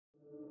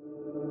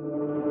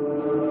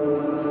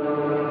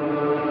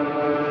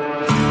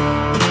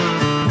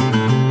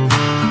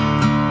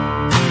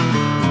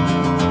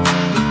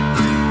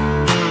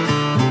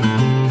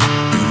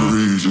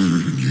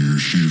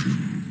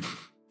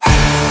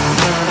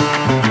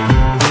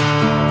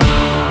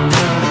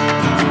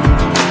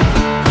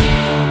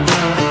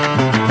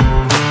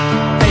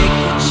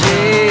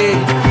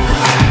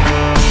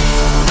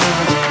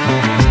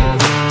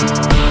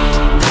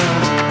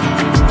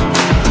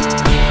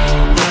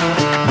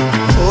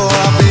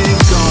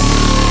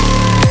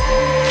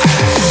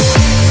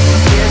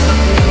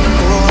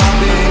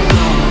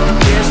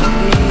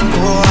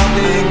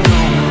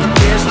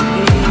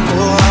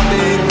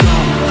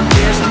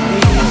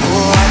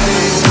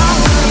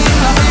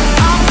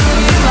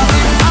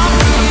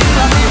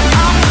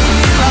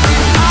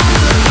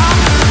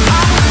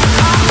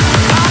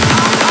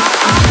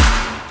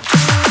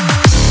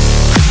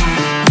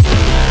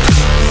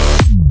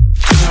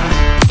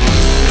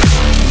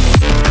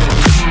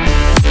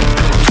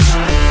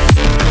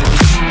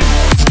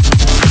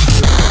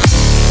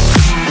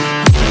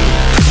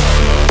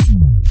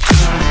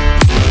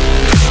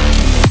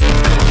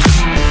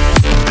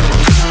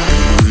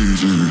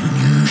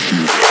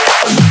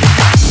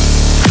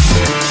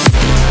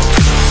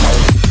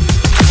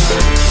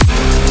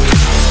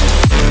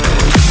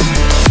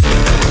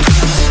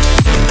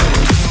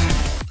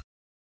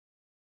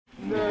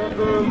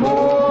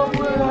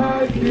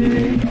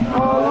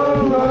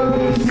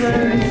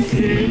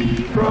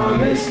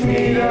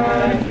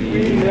that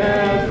we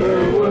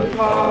never would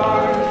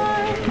part.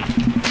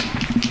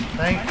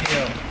 Thank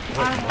you.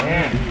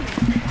 Man.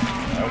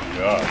 Oh,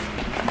 God.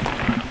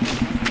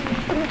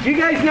 Do you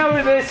guys know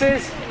who this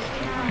is?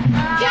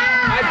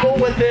 Yeah. I bull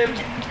with him.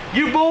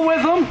 You bull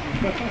with him?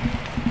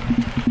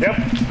 Yep.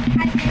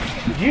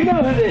 Do you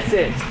know who this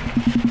is?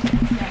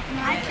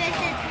 I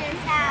visit his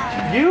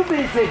house. You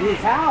visit his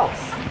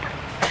house.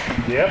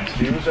 Yep,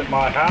 she was at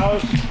my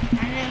house.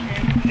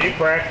 She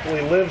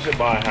practically lives at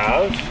my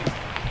house.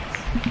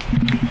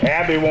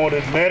 Abby won't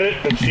admit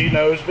it, but she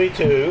knows me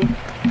too.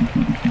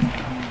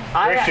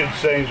 Christian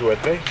sings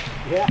with me.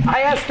 Yeah,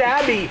 I asked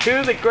Abby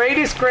who the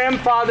greatest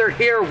grandfather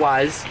here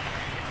was,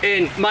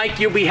 and Mike,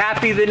 you'll be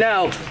happy to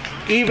know,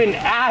 even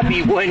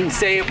Abby wouldn't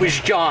say it was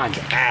John.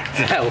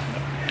 So,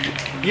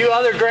 you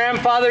other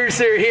grandfathers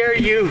that are here,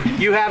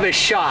 you have a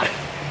shot.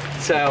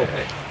 So,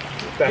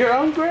 your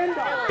own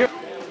granddaughter.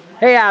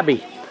 Hey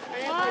Abby,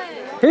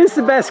 who's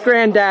the best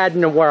granddad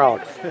in the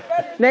world?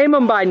 Name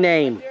him by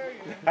name.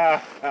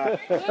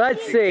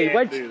 Let's see,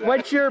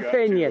 what's your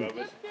opinion?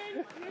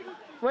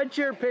 What's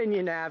your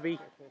opinion, Abby?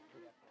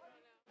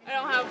 I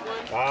don't have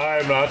one.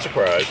 I'm not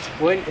surprised.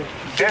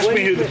 Ask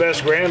me who the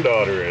best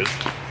granddaughter is.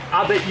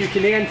 I bet you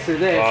can answer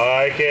this.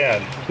 I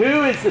can.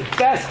 Who is the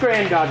best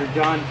granddaughter,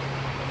 John?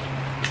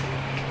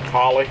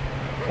 Holly.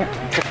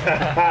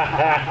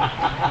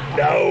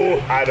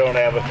 No, I don't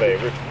have a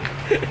favorite.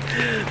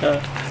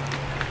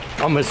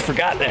 Almost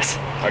forgot this.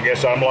 I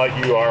guess I'm like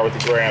you are with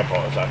the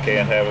grandpas. I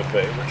can't have a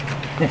favorite.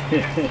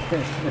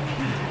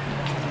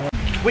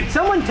 Would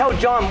someone tell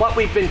John what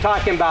we've been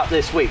talking about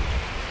this week?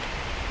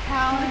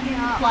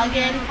 Plug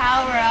in,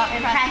 power up,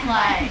 and press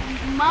play.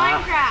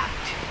 Minecraft.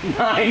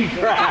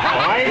 Minecraft.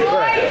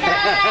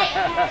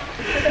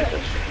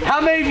 How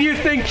many of you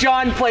think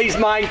John plays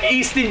Minecraft?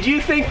 Easton, do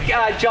you think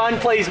John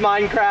plays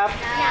Minecraft?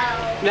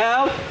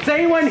 No. No? Does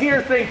anyone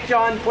here think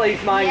John plays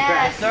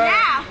Minecraft?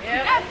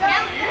 Yes.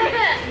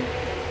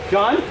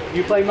 John,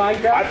 you play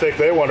Minecraft? I think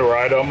they want to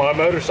ride on my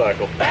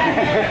motorcycle.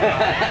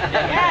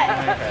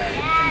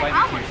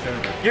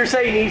 You're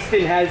saying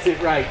Easton has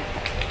it right.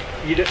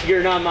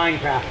 You're not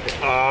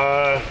Minecrafter.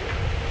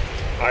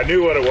 I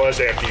knew what it was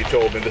after you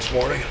told me this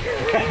morning.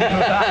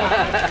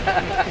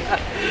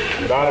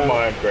 Not a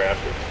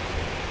Minecrafter.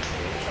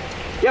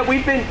 Yeah,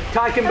 we've been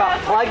talking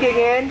about plugging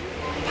in,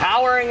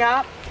 powering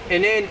up,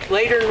 and then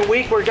later in the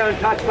week we're going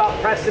to talk about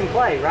press and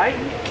play, right?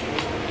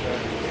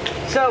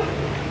 So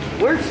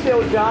we're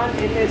still, John,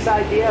 in this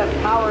idea of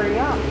powering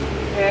up.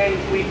 And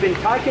we've been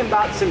talking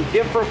about some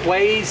different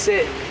ways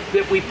that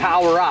we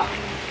power up.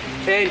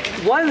 And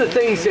one of the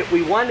things that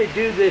we want to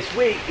do this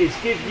week is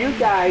give you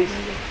guys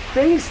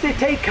things to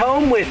take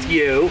home with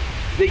you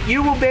that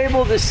you will be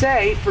able to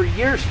say for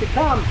years to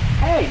come,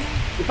 hey,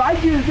 if I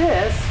do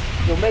this,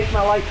 it'll make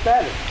my life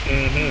better.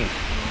 Mm-hmm.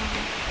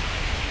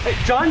 Hey,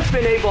 John's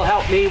been able to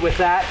help me with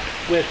that,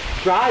 with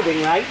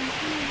driving, right?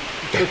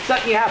 It's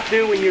something you have to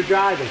do when you're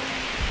driving.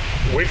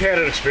 We've had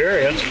an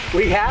experience.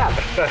 We have.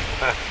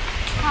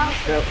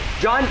 So,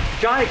 John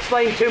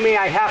explained to me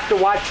I have to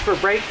watch for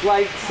brake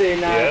lights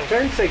and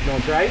turn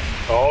signals, right?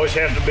 Always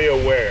have to be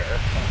aware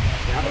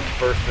of the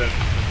person in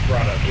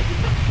front of you.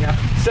 Yeah.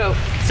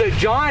 So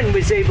John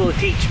was able to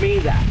teach me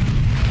that.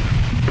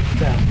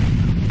 So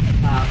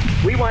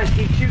we want to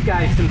teach you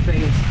guys some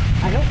things,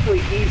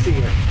 hopefully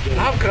easier.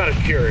 I'm kind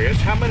of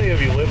curious, how many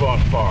of you live on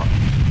farms?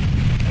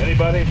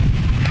 Anybody?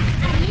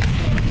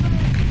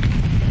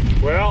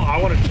 Well, I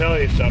want to tell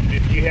you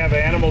something. Do you have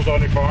animals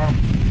on your farm?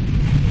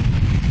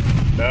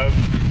 No?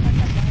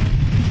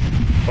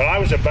 When I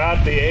was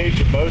about the age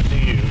of most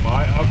of you,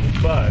 my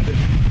Uncle Bud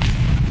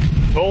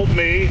told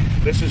me,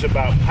 this is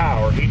about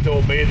power, he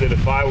told me that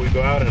if I would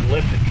go out and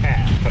lift a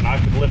calf, and I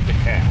could lift a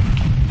calf,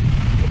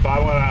 if I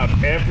went out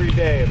every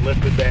day and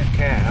lifted that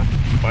calf,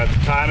 by the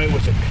time it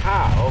was a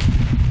cow,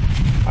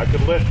 I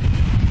could lift it.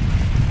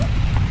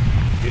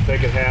 You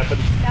think it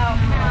happened? No.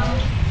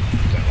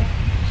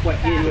 What,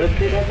 you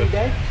lift it every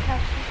day?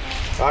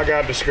 I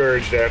got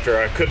discouraged after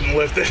I couldn't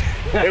lift it.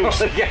 It was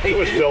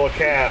still a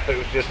calf. It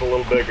was just a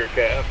little bigger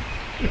calf.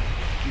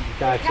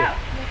 Gotcha.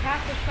 The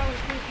calf is probably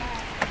too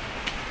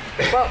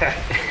fast. Well,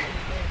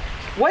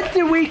 what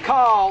do we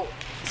call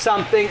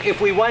something if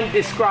we want to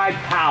describe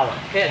power?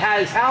 It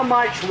has how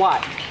much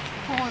what?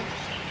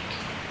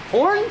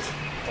 Horns?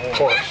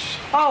 Horse.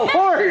 Oh,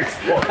 horse.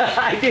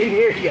 I didn't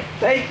hear you.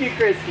 Thank you,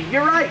 Christy.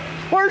 You're right.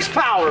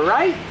 Horsepower,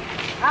 right?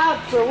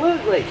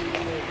 Absolutely.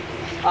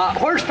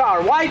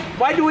 Horsepower.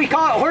 Why do we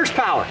call it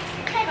horsepower?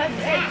 Because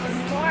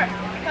it's more,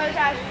 because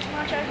as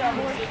much as a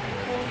horse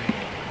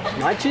pulls. As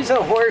much as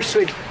a horse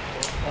would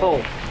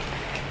pull.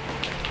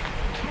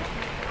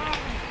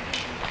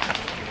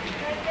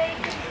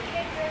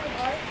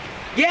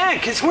 Yeah,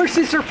 because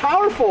horses are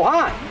powerful,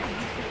 huh?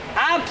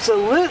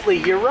 Absolutely,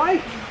 you're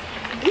right.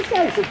 These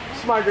guys are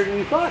smarter than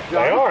you thought,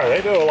 John. They are.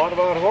 They know a lot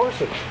about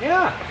horses.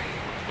 Yeah.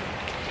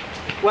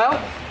 Well,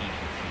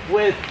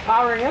 with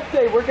Powering Up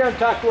Day, we're going to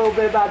talk a little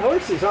bit about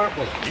horses, aren't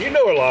we? You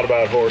know a lot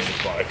about horses,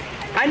 Mike.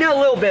 I know a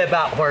little bit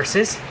about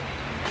horses.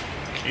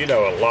 You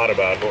know a lot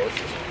about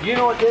horses. You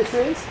know what this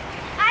is?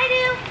 I I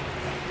do.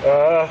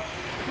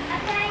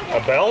 A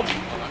belt?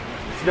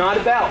 It's not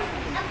a belt. A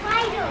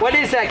bridle. What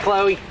is that,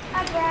 Chloe?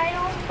 A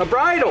bridle. A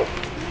bridle.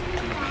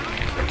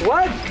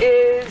 What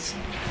is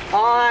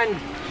on,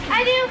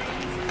 I do.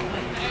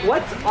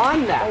 what's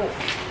on that?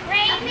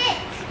 Raiment.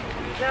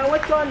 Now,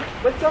 what's on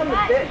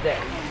the bit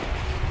there?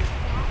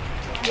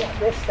 Yeah,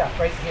 this stuff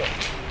right here.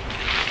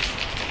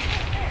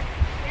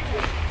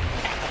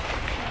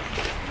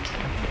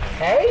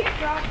 Hey?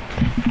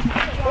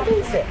 What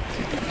is it?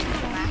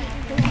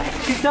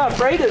 She's not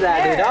afraid of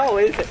that at all,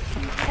 is it?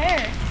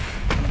 Hair.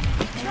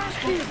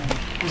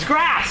 It's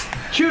grass.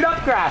 Chewed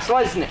up grass,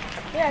 wasn't it?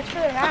 Yeah, it's for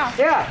their mouth.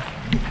 Yeah.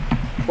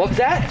 What was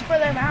that? It's for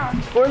their mouth.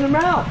 For the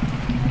mouth.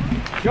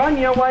 John,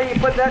 you know why you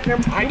put that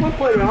in there? I want to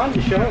put it on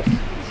to show us.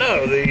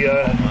 No,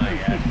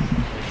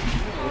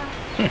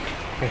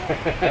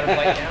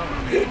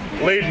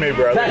 lead me, That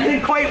brother.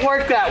 didn't quite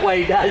work that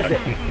way, does it?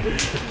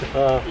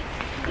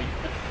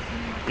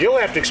 You'll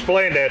have to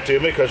explain that to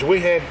me because we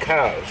had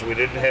cows. We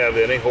didn't have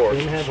any horses.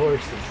 Didn't have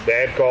horses.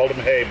 Dad called them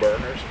hay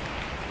burners.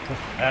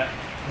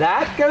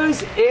 That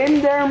goes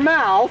in their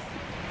mouth.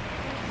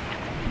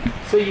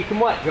 So you can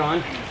what,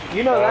 John?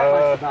 You know that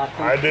much about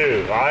them. I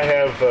do. I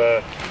have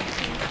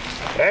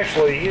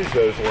actually used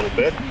those a little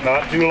bit.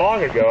 Not too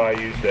long ago I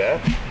used that.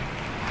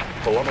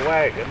 Pulling a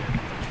wagon.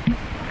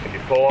 And you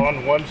pull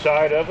on one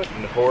side of it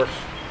and the horse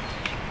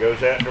goes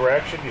that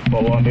direction. You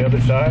pull on the other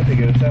side, it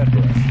goes that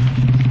direction.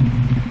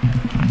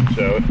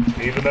 So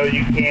even though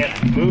you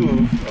can't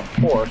move a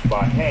horse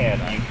by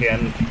hand, you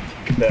can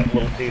get that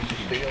little piece of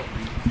steel.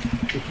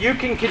 If you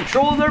can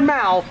control their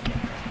mouth,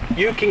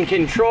 you can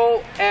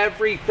control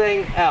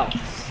everything else.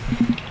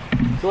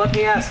 So let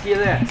me ask you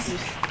this.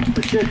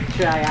 Or should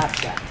I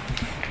ask that?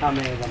 How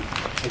many of them?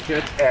 I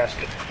should. Ask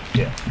it.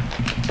 Yeah.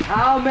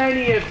 How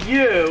many of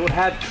you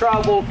have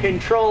trouble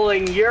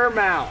controlling your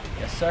mouth?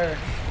 Yes, sir.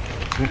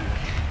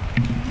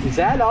 Is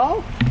that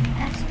all?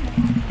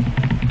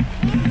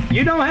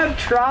 You don't have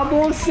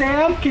trouble,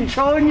 Sam,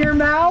 controlling your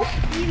mouth?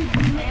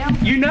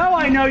 You know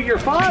I know your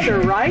father,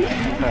 right?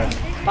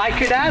 I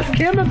could ask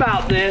him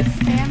about this.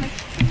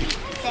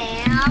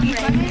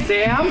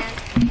 Sam,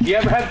 you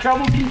ever have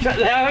trouble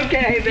controlling?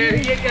 Okay, there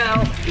you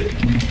go.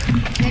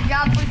 Good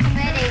job for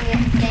committing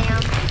it,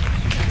 Sam.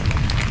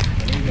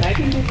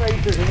 Megan didn't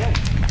raise her hand.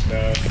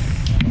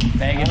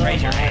 Megan,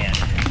 raise your hand.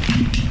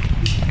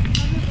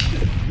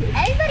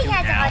 Everybody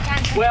has a hard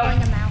time Well-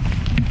 controlling the mouth.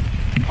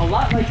 A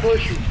lot like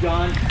horses,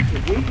 John,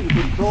 if we can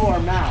control our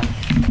mouth,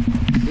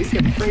 we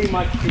can pretty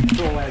much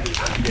control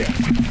everything. Yeah.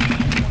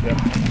 That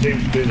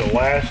seems to be the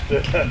last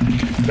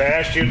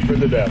bastion for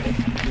the devil.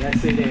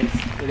 Yes, it is.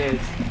 It is.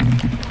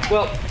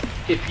 Well,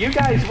 if you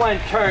guys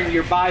want to turn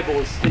your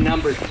Bibles to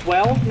number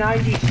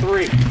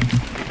 1293,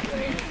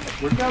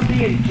 we're going to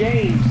be in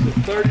James, the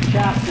 3rd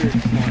chapter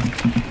this morning.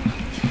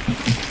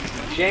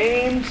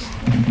 James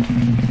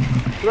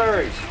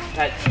 3.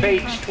 That's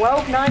page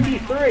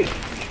 1293.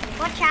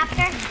 What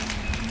chapter?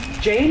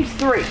 James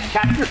 3,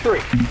 chapter 3.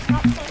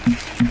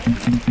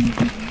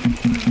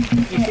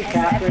 You see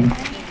Catherine?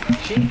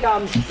 She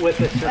comes with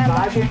a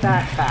survival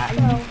backpack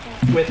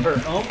with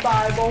her own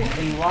Bible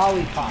and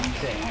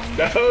lollipops in it.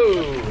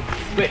 No!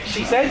 But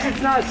she says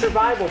it's not a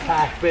survival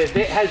pack, but if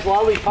it has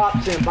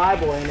lollipops and a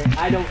Bible in it,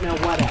 I don't know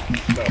what else.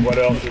 Now, what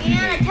else would you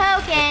And a need?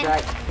 token.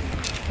 Right.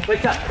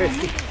 What's up,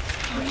 Christy?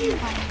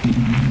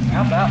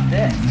 How about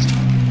this?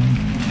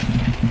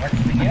 Works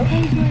for you?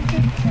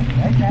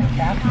 Right, that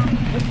Catherine.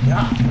 Good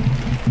job.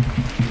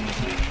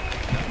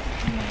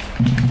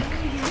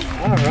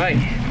 All right.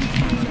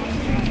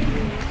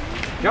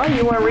 John,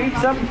 you want to read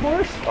something for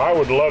us? I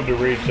would love to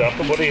read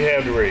something. What do you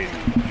have to read?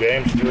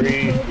 James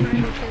 3.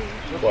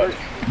 What?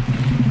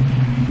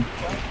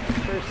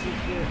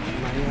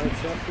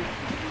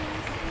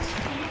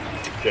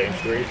 James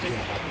 3?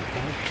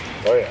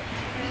 Oh, yeah.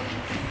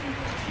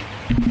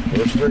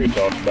 Verse 3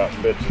 talks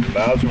about bits in the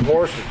mouths of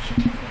horses.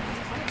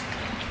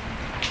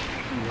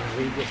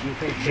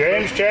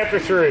 James chapter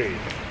 3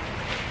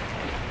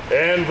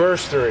 and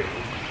verse 3.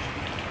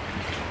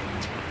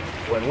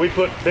 When we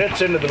put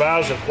bits into the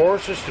mouths of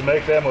horses to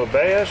make them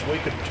obey us, we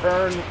could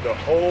turn the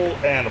whole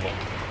animal.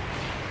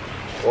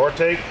 Or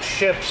take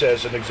ships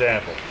as an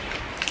example.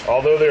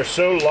 Although they're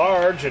so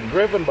large and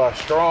driven by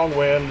strong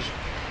winds,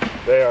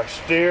 they are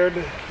steered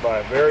by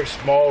a very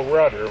small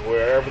rudder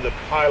wherever the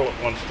pilot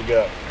wants to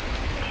go.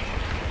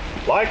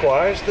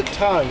 Likewise, the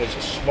tongue is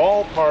a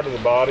small part of the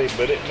body,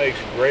 but it makes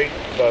great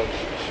boasts.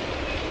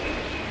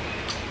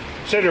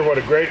 Consider what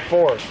a great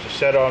forest is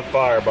set on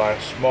fire by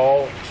a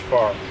small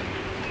spark.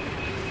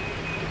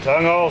 The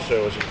tongue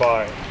also is a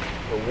fire,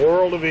 a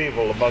world of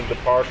evil among the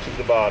parts of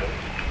the body.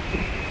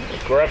 It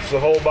corrupts the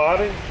whole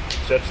body,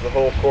 sets the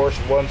whole course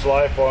of one's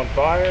life on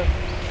fire,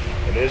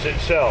 and is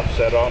itself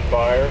set on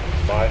fire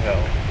by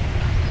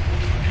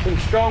hell. Some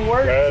strong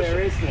words there,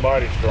 That's isn't it?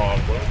 mighty strong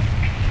word.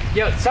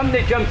 You know, something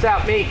that jumps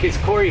out me because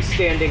Corey's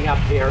standing up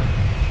here.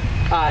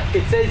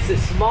 It says the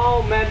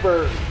small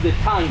member, the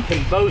tongue,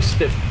 can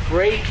boast of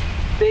great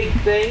big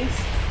things.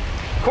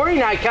 Corey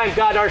and I kind of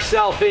got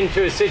ourselves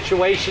into a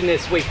situation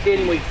this week,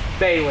 didn't we,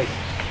 Bailey?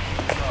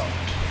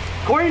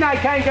 Corey and I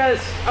kind of got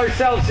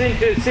ourselves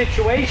into a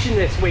situation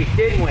this week,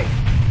 didn't we?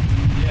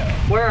 Yeah.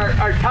 Where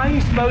our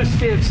tongue's supposed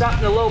to have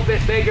something a little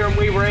bit bigger and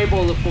we were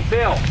able to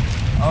fulfill.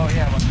 Oh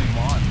yeah, what we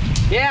want.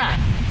 Yeah.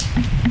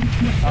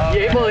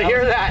 You able to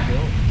hear that?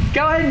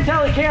 Go ahead and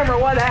tell the camera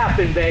what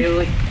happened,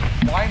 Bailey.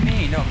 Why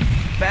me? No,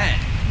 Ben.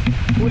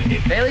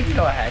 Bailey can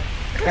go ahead.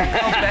 No, Ben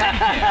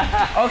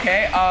can.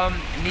 Okay,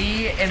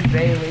 me and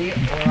Bailey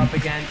were up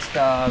against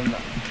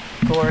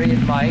Corey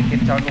and Mike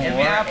and tug of war. And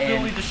we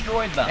happily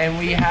destroyed them. And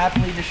we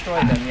happily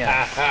destroyed them,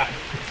 yes.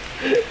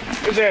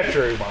 Is that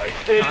true, Mike?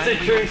 It's a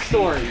true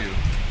story.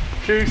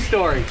 True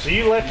story. So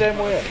you let them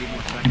win?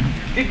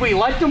 Did we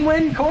let them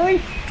win,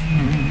 Corey?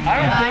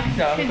 I don't think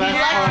so. The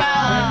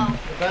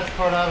best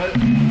part of it,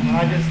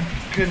 I just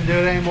couldn't do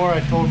it anymore. I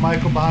told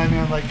Michael behind me,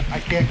 I'm like, I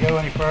can't go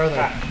any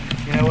further.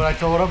 You know what I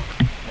told him?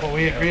 What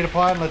we agreed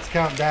upon, let's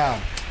count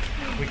down.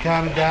 We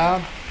counted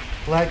down,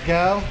 let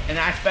go. And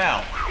I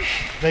fell.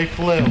 They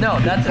flew. No,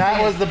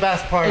 that was the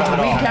best part of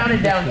it we all.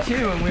 counted down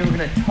 2 and we were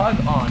gonna tug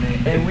on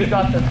it, and we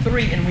got the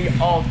 3 and we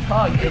all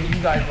tugged, and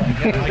you guys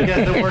like. I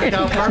guess it worked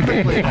out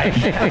perfectly.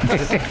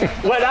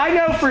 What I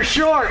know for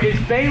sure is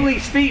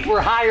Bailey's feet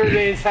were higher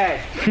than his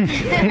head.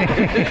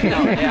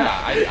 No,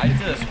 yeah, I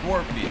did a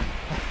scorpion.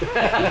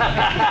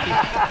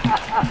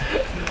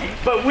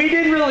 But we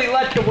didn't really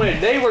let them win.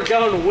 They were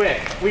going to win.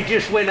 We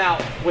just went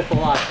out with a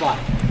lot of fun.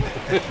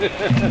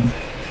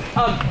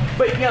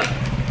 But you know,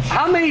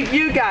 how many of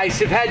you guys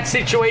have had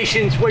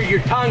situations where your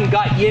tongue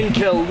got you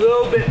into a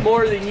little bit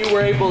more than you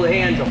were able to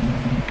handle?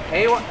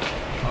 Anyone?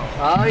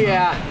 Oh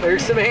yeah,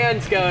 there's some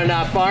hands going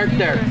up, aren't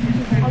there?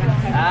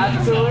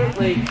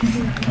 Absolutely.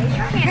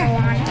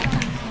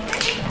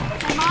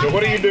 So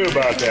what do you do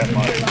about that,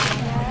 Mike?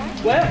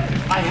 Well,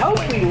 I hope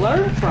we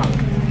learn from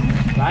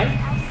it, right?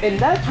 And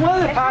that's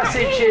one of the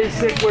passages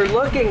that we're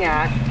looking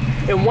at.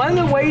 And one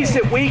of the ways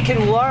that we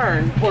can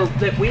learn, or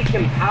that we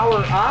can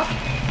power up,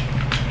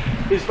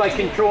 is by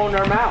controlling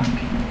our mouth,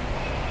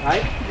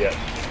 right? Yes.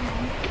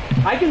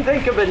 I can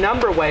think of a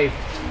number of ways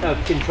of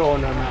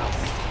controlling our mouth.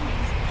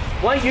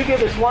 Why don't you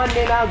give us one,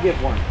 then I'll give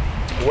one.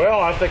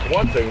 Well, I think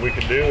one thing we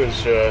can do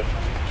is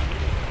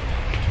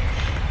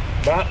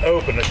not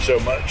open it so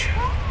much.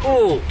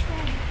 Ooh.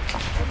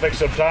 I think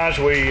sometimes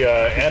we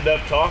end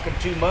up talking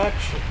too much,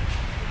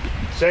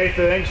 say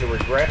things and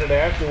regret it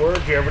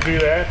afterwards. You ever do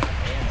that?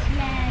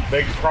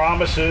 Make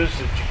promises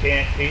that you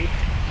can't keep,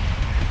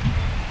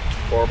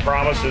 or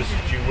promises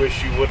that you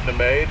wish you wouldn't have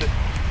made.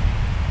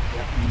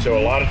 So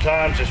a lot of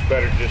times it's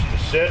better just to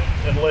sit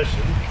and listen.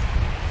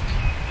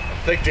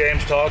 I think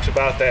James talks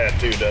about that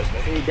too,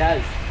 doesn't he? He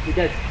does. He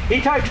does.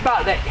 He talks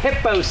about that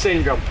hippo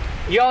syndrome.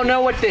 You all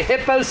know what the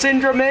hippo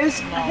syndrome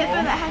is? A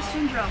hippo that has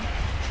syndrome.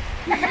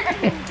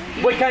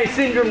 What kind of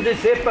syndrome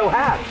does hippo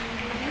have?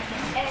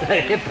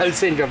 Hippo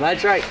syndrome,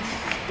 that's right.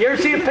 You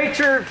ever see a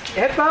picture of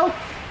hippo?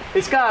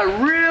 It's got a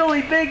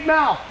really big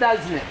mouth,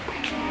 doesn't it?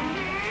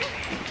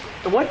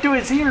 And what do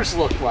his ears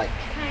look like?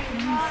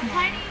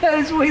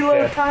 Those wee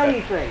little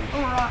tiny things.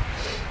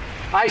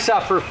 I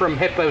suffer from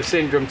hippo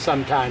syndrome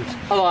sometimes,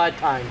 a lot of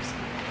times.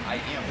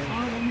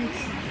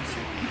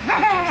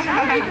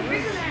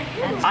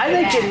 I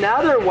think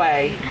another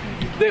way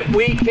that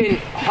we can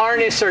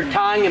harness our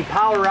tongue and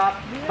power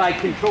up by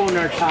controlling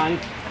our tongue.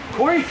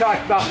 Corey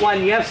talked about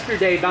one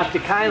yesterday about the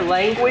kind of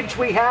language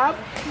we have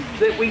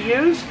that we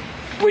use,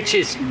 which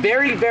is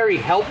very, very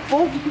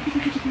helpful.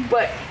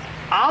 But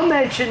I'll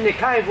mention the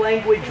kind of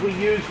language we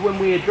use when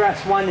we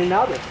address one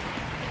another.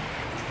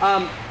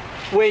 And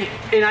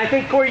I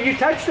think, Corey, you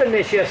touched on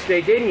this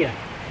yesterday, didn't you?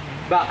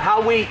 About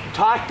how we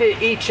talk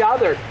to each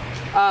other.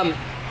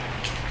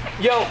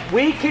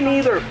 We can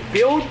either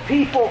build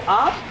people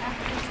up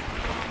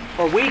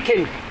or we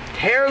can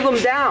tear them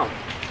down.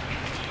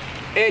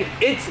 And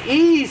it's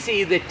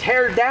easy to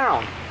tear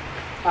down.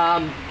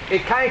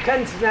 It kind of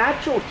comes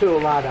natural to a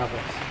lot of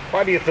us.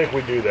 Why do you think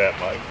we do that,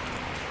 Mike?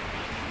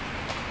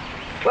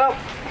 Well,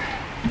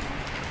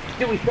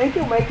 do we think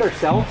it'll make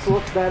ourselves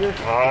look better?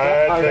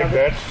 I think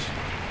that's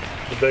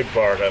the big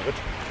part of it.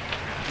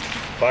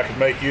 If I could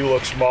make you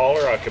look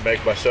smaller, I could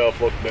make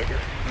myself look bigger.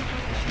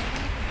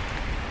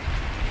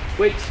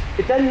 Which,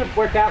 it doesn't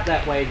work out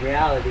that way in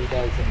reality,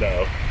 does it?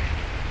 No.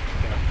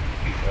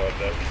 No, it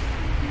doesn't.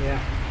 Yeah.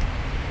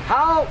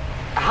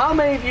 How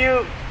many of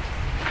you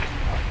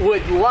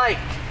would like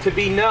to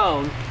be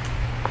known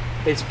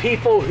as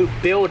people who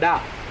build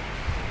up?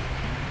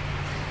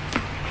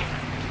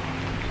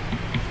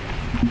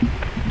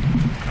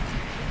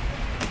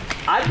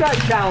 I've got a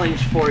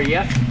challenge for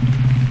you.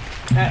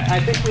 I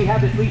think we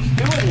have at least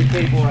 2 on the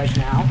table right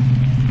now.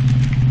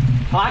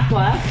 Talk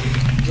less,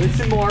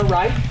 listen more,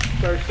 right?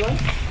 First one.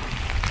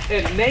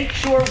 And make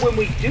sure when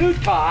we do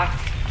talk,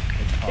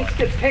 it's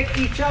to pick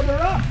each other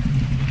up.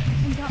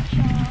 And don't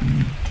show off.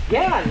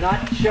 Yeah,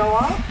 not show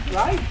off,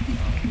 right?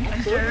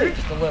 Absolutely.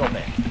 Just a little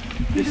bit.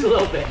 Just a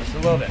little bit. Just a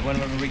little bit.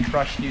 Whenever we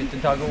crushed you at the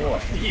tug of war.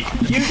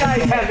 You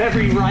guys have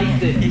every right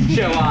to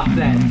show off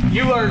then.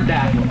 You earned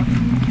that one.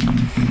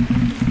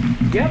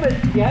 You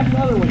have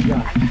another one,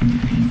 Josh.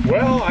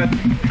 Well, I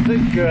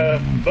think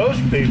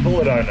most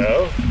people that I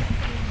know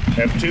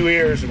have 2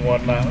 ears and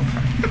 1 mouth.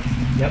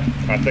 Yep.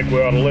 I think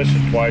we ought to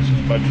listen twice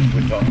as much as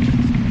we talk.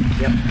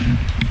 Yep.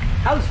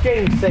 How does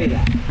James say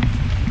that?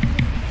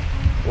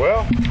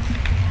 Well,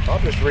 I'll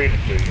just read it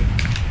to you.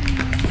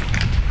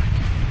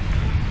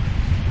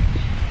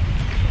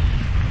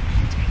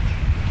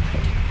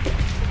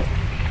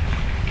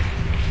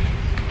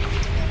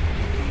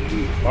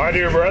 My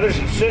dear brothers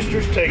and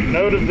sisters, take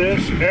note of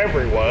this.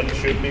 Everyone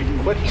should be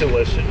quick to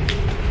listen,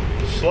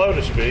 slow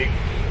to speak,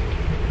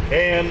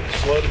 and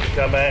slow to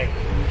become angry.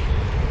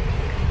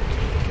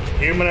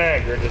 Human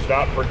anger does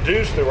not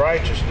produce the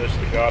righteousness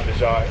that God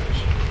desires.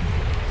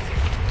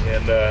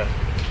 And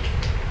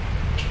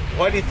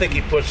why do you think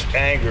he puts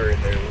anger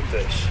in there with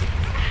this?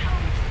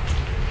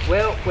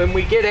 Well, when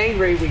we get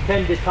angry, we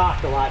tend to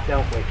talk a lot,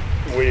 don't we?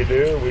 We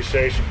do. We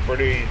say some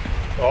pretty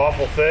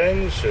awful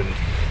things. And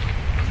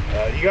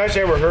you guys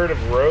ever heard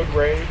of road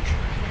rage?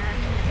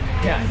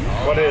 Yeah.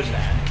 What is it?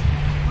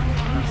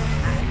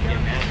 Get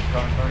mad and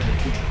car in front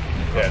of you.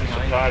 Yeah,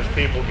 sometimes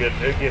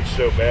it gets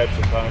so bad,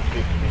 sometimes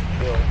people get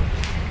killed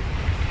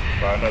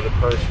by another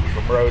person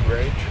from road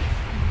rage.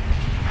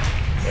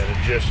 And it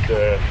just,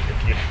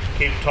 if you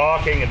keep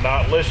talking and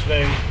not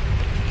listening,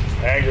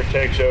 anger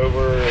takes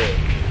over and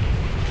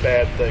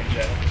bad things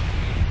happen.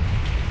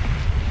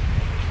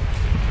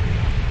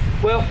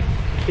 Well,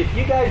 if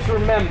you guys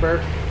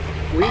remember,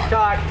 we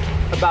talked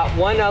about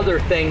one other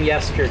thing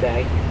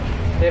yesterday.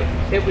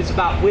 It was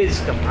about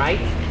wisdom,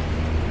 right?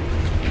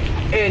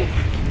 And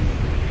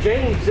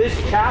James, this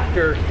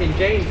chapter in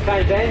James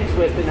kind of ends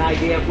with an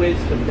idea of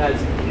wisdom,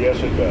 doesn't it?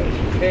 Yes, it does.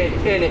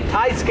 And it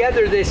ties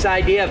together this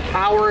idea of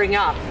powering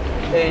up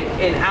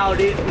and how it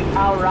is we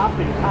power up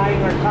and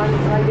tying our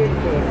tongues right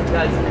into it,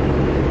 doesn't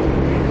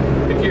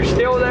it? If you're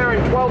still there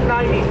in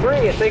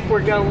 1293, I think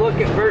we're going to look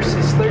at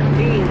verses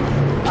 13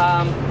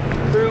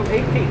 through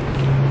 18.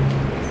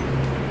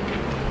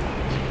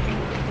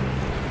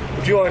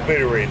 Would you like me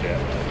to read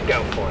that?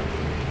 Go for it.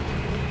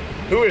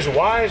 Who is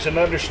wise and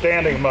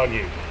understanding among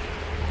you?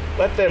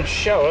 Let them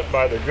show it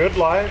by their good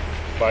life,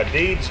 by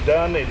deeds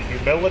done in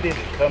humility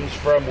that comes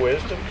from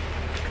wisdom.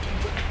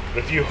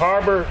 But if you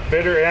harbor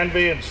bitter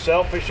envy and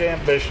selfish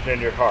ambition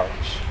in your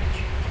hearts,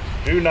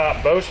 do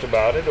not boast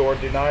about it or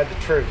deny the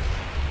truth.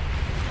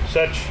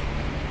 Such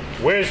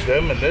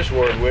wisdom, and this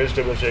word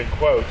wisdom is in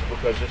quotes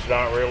because it's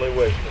not really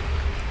wisdom.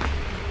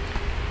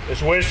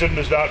 This wisdom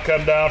does not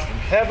come down from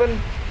heaven,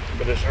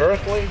 but is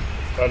earthly,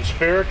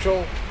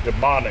 unspiritual,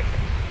 demonic.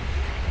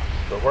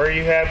 But where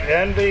you have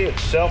envy and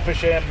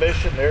selfish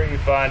ambition, there you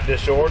find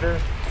disorder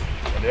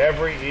and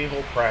every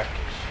evil practice.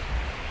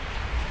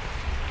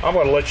 I'm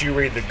going to let you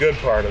read the good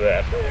part of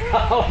that.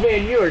 Oh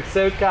man, you are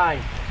so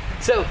kind.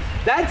 So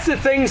that's the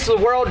things the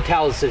world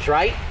tells us,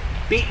 right?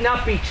 Beating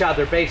up each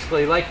other,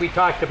 basically, like we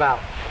talked about.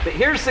 But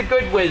here's the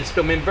good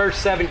wisdom in verse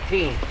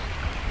 17.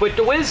 But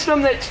the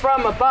wisdom that's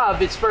from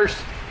above is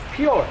first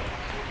pure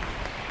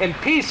and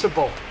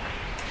peaceable,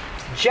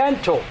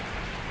 gentle,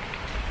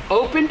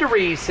 open to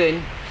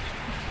reason,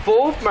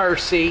 full of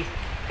mercy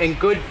and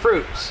good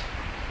fruits,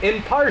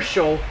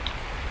 impartial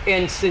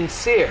and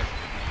sincere.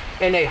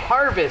 And a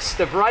harvest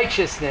of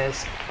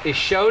righteousness is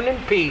shown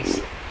in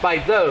peace by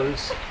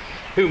those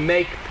who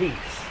make peace.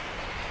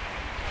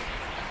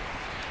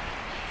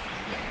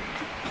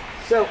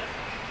 So,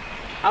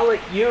 I'll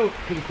let you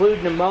conclude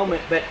in a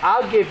moment, but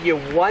I'll give you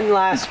one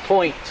last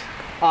point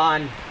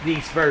on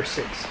these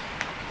verses.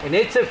 And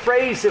it's a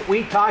phrase that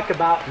we talk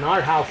about in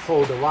our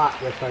household a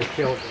lot with our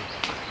children.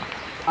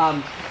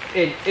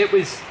 And it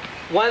was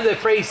one of the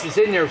phrases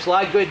in there, was a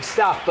lot of good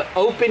stuff, but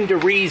open to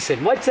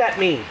reason. What's that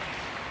mean?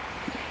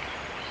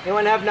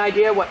 Anyone have an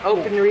idea what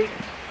open to reason?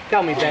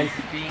 Tell me, Ben.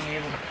 Being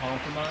able to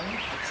compromise.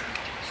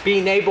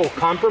 Being able to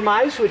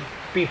compromise would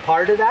be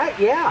part of that,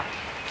 yeah.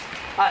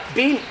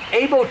 Being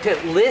able to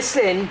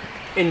listen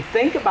and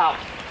think about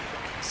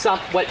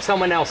what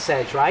someone else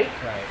says, right?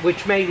 Right.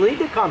 Which may lead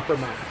to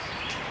compromise.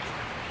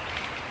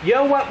 You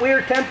know what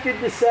we're tempted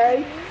to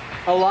say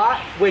a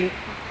lot when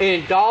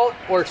an adult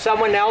or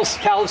someone else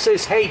tells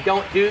us, hey,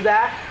 don't do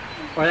that,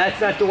 or that's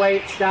not the way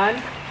it's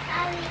done?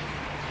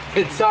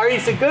 And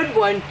sorry's a good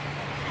one.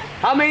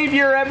 How many of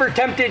you are ever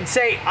tempted to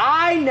say,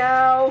 I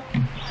know?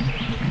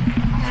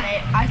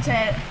 I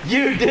say it.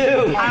 You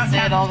do. I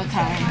say it all the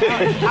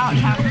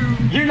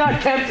time. You're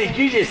not tempted,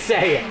 you just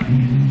say it.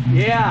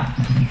 Yeah.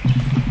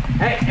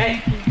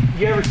 Hey,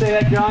 you ever say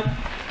that, John?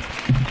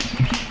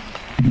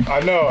 I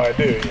know I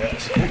do,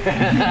 yes.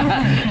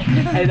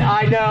 And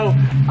I know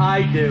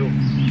I do.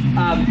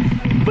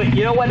 But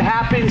you know what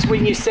happens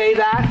when you say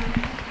that?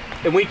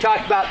 And we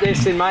talk about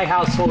this in my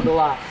household a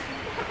lot.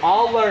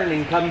 All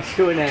learning comes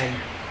to an end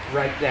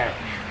right there.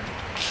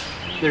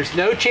 There's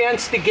no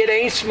chance to get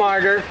any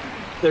smarter.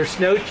 There's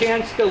no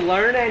chance to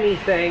learn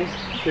anything.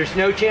 There's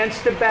no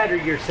chance to better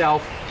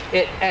yourself.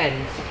 It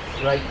ends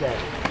right there.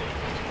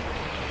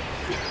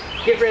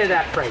 Get rid of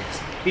that phrase.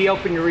 Be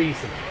open to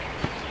reason.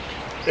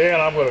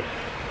 And I'm going to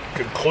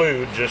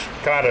conclude, just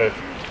kind of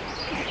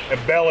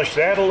embellish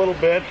that a little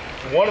bit.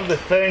 One of the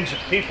things that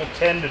people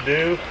tend to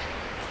do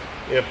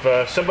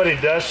if somebody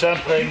does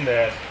something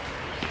that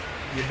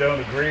you don't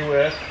agree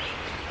with,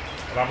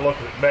 and I'm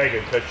looking at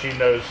Megan because she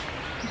knows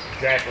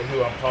exactly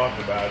who I'm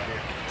talking about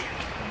here.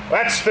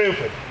 That's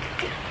stupid.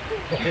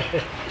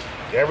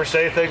 You ever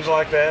say things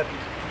like that?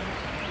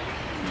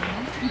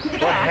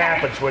 What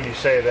happens when you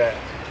say that?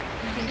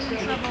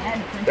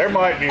 There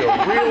might be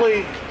a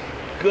really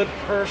good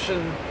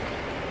person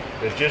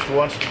that just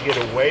wants to get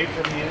away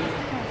from you.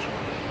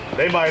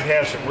 They might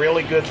have some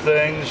really good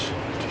things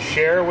to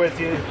share with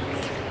you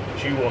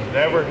that you will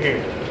never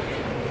hear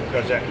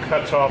because that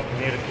cuts off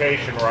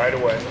communication right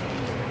away.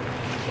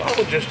 So I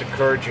would just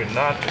encourage you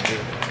not to do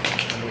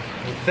that. And we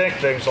think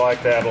things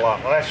like that a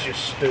lot. Well, that's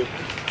just stupid.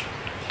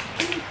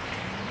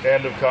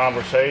 End of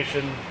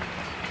conversation,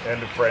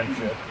 end of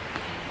friendship.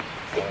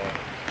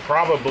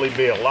 Probably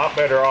be a lot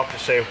better off to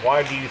say,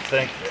 why do you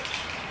think this?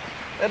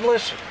 And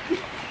listen.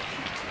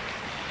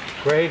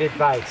 Great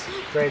advice.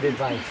 Great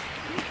advice.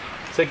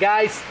 So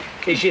guys,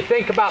 as you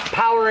think about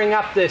powering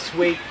up this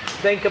week,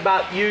 think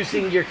about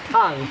using your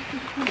tongue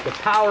to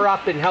power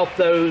up and help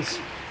those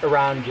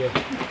around you.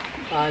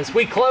 As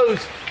we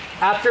close,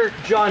 after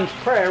John's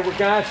prayer, we're going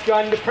to ask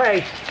John to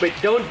pray, but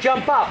don't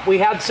jump up. We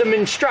have some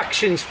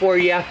instructions for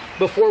you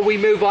before we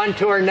move on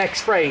to our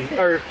next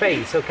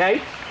phase,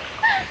 okay?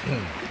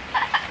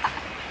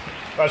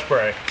 Let's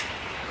pray.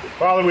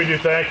 Father, we do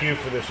thank you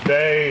for this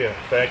day.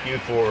 Thank you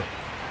for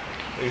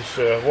these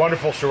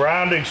wonderful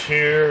surroundings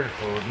here,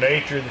 for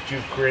nature that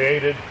you've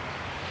created.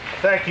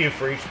 Thank you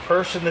for each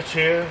person that's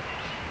here.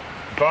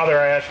 Father,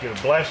 I ask you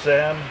to bless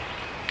them.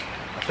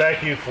 I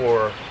thank you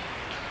for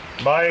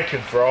Mike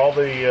and for all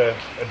the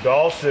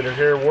adults that are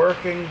here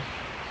working,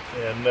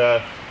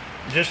 and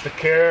just the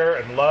care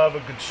and love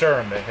and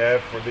concern they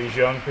have for these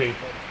young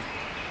people.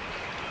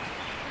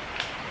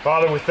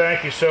 Father, we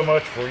thank you so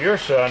much for your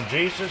Son,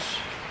 Jesus,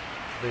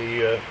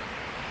 the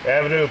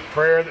avenue of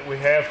prayer that we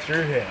have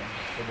through him.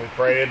 And we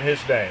pray in his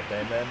name.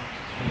 Amen.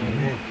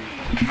 Amen.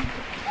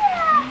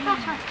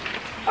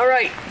 All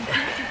right.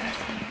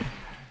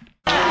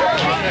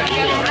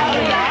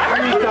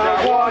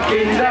 Start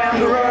walking down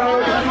the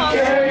road,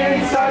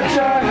 carrying such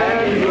a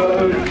heavy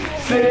load.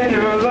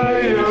 Sinner,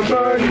 lay your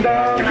burden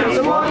down, 'cause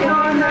I'm walking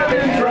on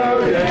heaven's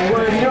road. And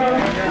when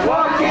you're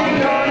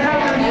walking on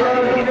heaven's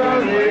road, I'm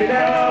gonna lay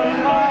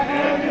down my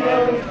heavy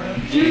load.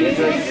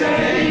 Jesus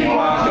said he'd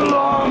walk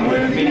along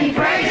with me.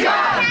 Praise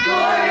God!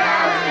 Glory,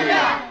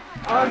 hallelujah!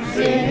 I'm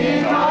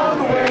singing all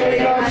the way,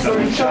 got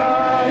sun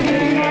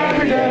shining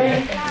every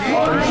day.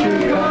 Won't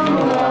you come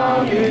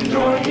along and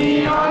join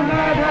me on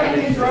that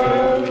heaven's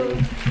road?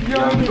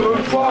 Young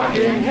folks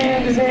walking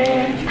hand in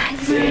hand,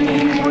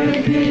 singing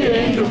with the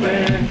angel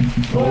band.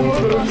 Old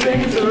folks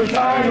sing so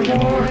tired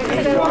of war,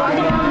 they're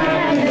walking on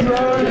heaven's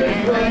road.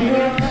 And when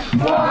you're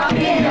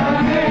walking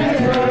on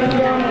heaven's road,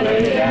 gonna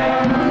lay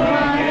down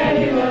my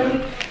heavy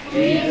load.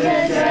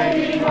 Jesus said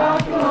he'd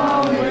walk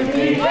along with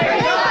me.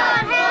 Praise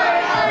God,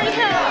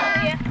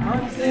 hallelujah!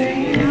 I'm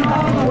singing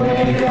all the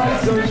way,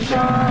 got so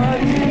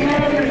shining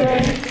every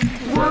day.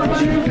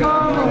 Won't you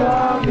come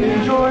along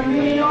and join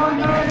me on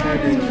that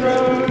heaven's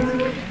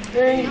road?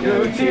 Ain't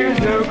no tears,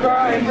 no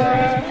crying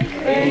there.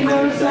 Ain't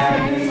no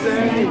sadness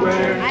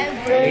anywhere.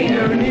 Ain't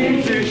no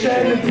need to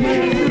shed a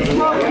tear. Just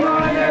walking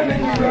on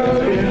heaven's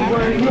road. And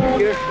when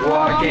you're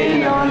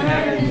walking on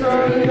heaven's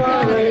road,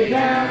 I'll lay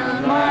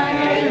down my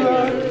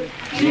halo.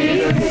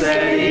 Jesus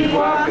said he'd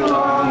walk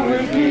along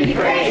with me.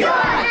 Praise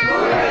God!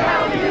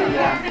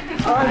 Hallelujah!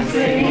 I'm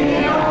singing